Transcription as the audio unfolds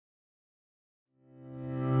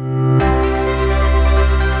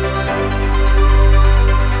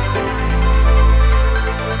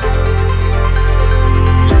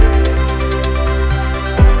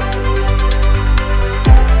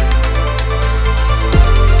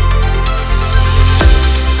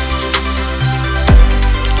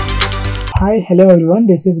Hi, hello everyone.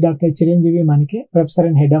 This is Dr. Chiranjeevi Manike, Professor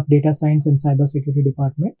and Head of Data Science and Cybersecurity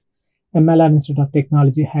Department, MLR Institute of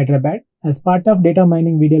Technology, Hyderabad. As part of Data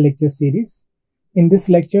Mining video lecture series, in this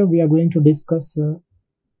lecture we are going to discuss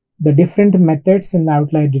the different methods in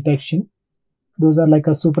outlier detection. Those are like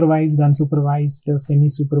a supervised, unsupervised,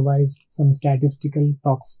 semi-supervised, some statistical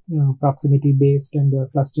proximity based and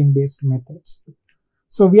clustering based methods.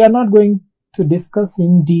 So we are not going to discuss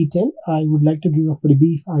in detail. I would like to give a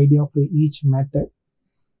brief idea of each method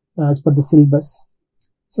as per the syllabus.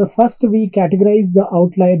 So first we categorize the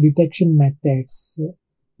outlier detection methods,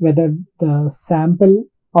 whether the sample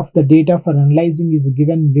of the data for analyzing is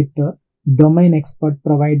given with the domain expert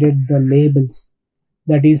provided the labels,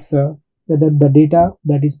 that is whether the data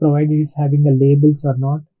that is provided is having a labels or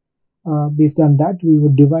not. Based on that, we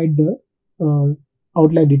would divide the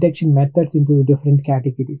outlier detection methods into the different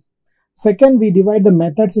categories. Second, we divide the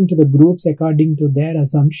methods into the groups according to their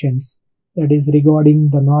assumptions, that is regarding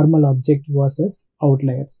the normal object versus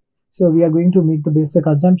outliers. So we are going to make the basic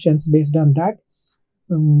assumptions. Based on that,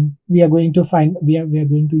 we are going to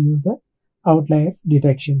use the outliers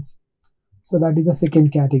detections. So that is the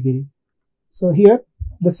second category. So here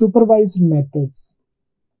the supervised methods.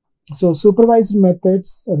 So supervised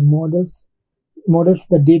methods or models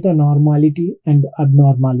the data normality and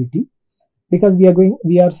abnormality, because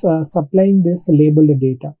we are supplying this labeled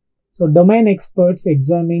data. So domain experts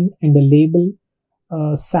examine and label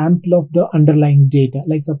sample of the underlying data.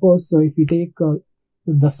 Like suppose, so if you take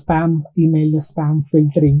the spam email, the spam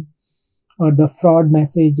filtering, or the fraud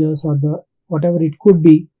messages, or the whatever it could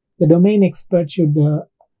be, the domain expert should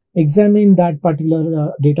examine that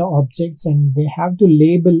particular data objects, and they have to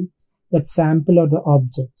label that sample or the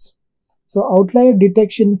objects. So outlier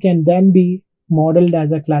detection can then be modeled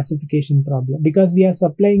as a classification problem, because we are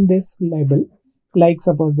supplying this label, like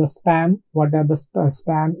suppose the spam, what are the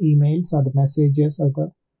spam emails or the messages or the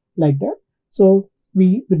like that. So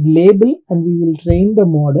we would label and we will train the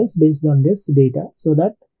models based on this data, so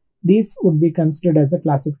that these would be considered as a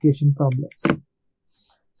classification problems.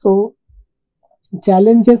 So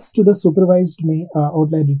challenges to the supervised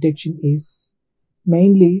outlier detection is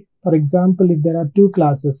mainly, for example, if there are two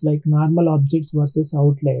classes like normal objects versus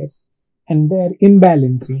outliers, and they are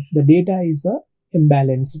imbalancing, the data is a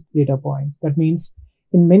imbalanced data point. That means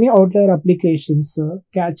in many outlier applications,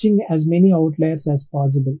 catching as many outliers as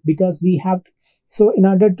possible, because we have to, so in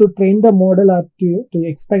order to train the model or to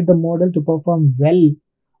expect the model to perform well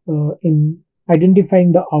in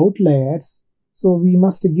identifying the outliers, so we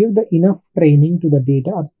must give the enough training to the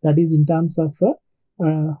data, that is in terms of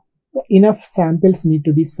enough samples need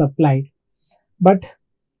to be supplied. But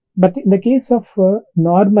in the case of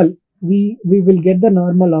normal, we will get the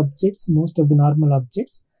normal objects, most of the normal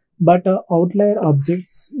objects, but outlier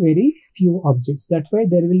objects, very few objects. That's why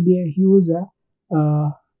there will be a huge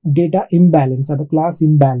data imbalance or the class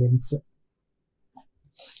imbalance.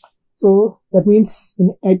 So that means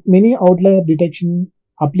at many outlier detection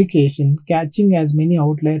application, catching as many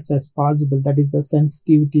outliers as possible, that is the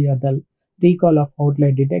sensitivity or the recall of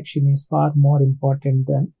outlier detection, is far more important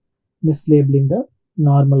than mislabeling the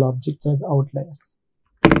normal objects as outliers.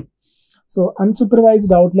 So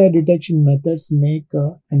unsupervised outlier detection methods make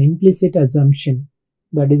an implicit assumption,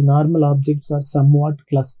 that is normal objects are somewhat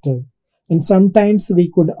clustered, and sometimes we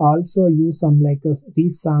could also use some like a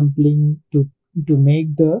resampling to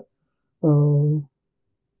make the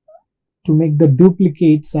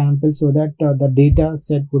duplicate sample, so that the data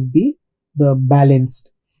set would be the balanced.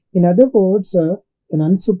 In other words, an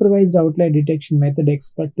unsupervised outlier detection method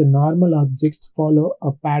expects the normal objects follow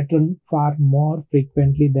a pattern far more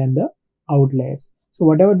frequently than the outliers. So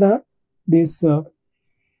whatever this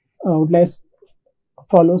outliers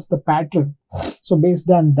follows the pattern. So based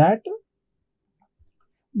on that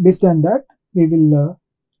we will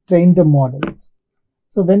train the models.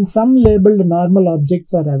 So when some labeled normal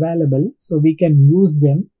objects are available, so we can use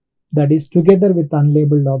them, that is together with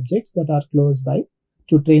unlabeled objects that are close by,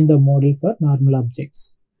 to train the model for normal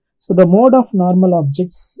objects. So the mode of normal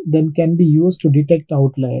objects then can be used to detect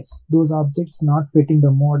outliers. Those objects not fitting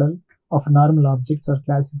the model of normal objects are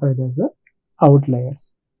classified as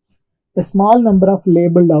outliers. A small number of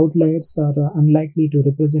labeled outliers are unlikely to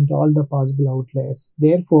represent all the possible outliers.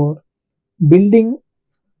 Therefore, building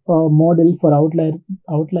a model for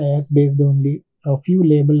outliers based only a few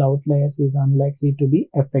labeled outliers is unlikely to be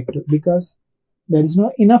effective, because there is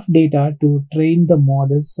not enough data to train the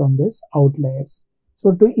models on these outliers.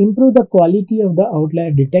 So to improve the quality of the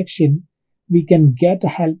outlier detection, we can get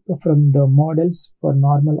help from the models for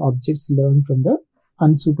normal objects learned from the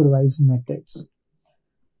unsupervised methods.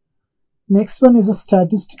 Next one is a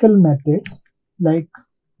statistical methods, like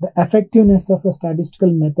The effectiveness of a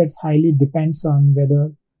statistical methods highly depends on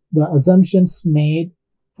whether the assumptions made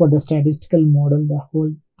for the statistical model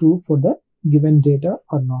hold true for the given data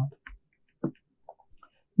or not.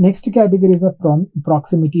 Next category is a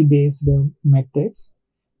proximity based methods.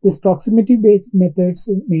 This proximity based methods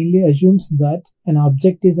mainly assumes that an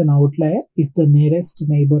object is an outlier if the nearest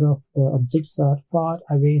neighbor of the objects are far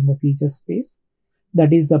away in the feature space.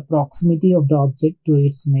 That is, the proximity of the object to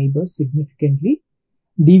its neighbors significantly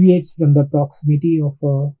deviates from the proximity of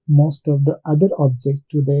most of the other objects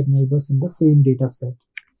to their neighbors in the same data set.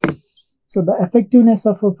 So the effectiveness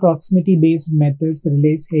of a proximity based methods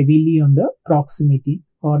relies heavily on the proximity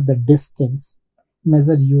or the distance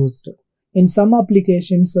measure used. In some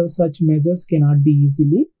applications, such measures cannot be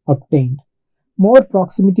easily obtained. More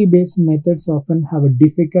proximity based methods often have a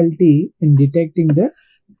difficulty in detecting the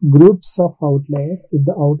groups of outliers if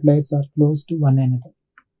the outliers are close to one another.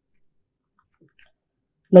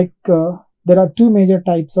 There are two major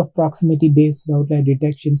types of proximity based outlier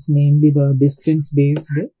detections, namely the distance based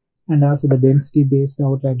and also the density based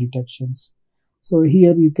outlier detections. So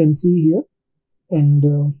here you can see here,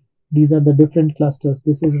 and these are the different clusters.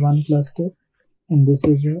 This is one cluster and this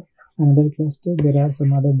is another cluster. There are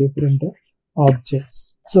some other different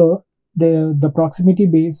objects. So the proximity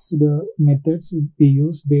based methods would be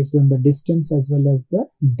used based on the distance as well as the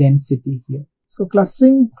density here. So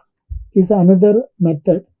clustering is another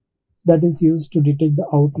method that is used to detect the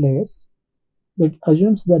outliers. That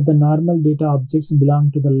assumes that the normal data objects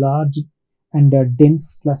belong to the large and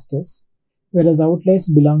dense clusters, whereas outliers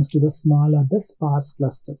belongs to the small or the sparse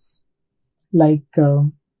clusters. Like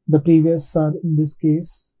the previous, in this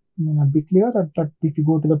case, may not be clear, but if you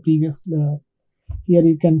go to the previous, here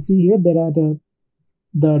you can see here there are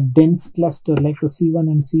the dense cluster like the C1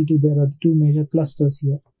 and C2. There are the two major clusters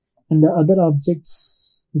here, and the other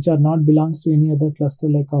objects which are not belongs to any other cluster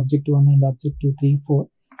like object 1 and object 2, 3, 4.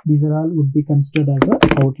 These are all would be considered as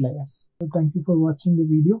outliers. So thank you for watching the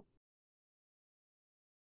video.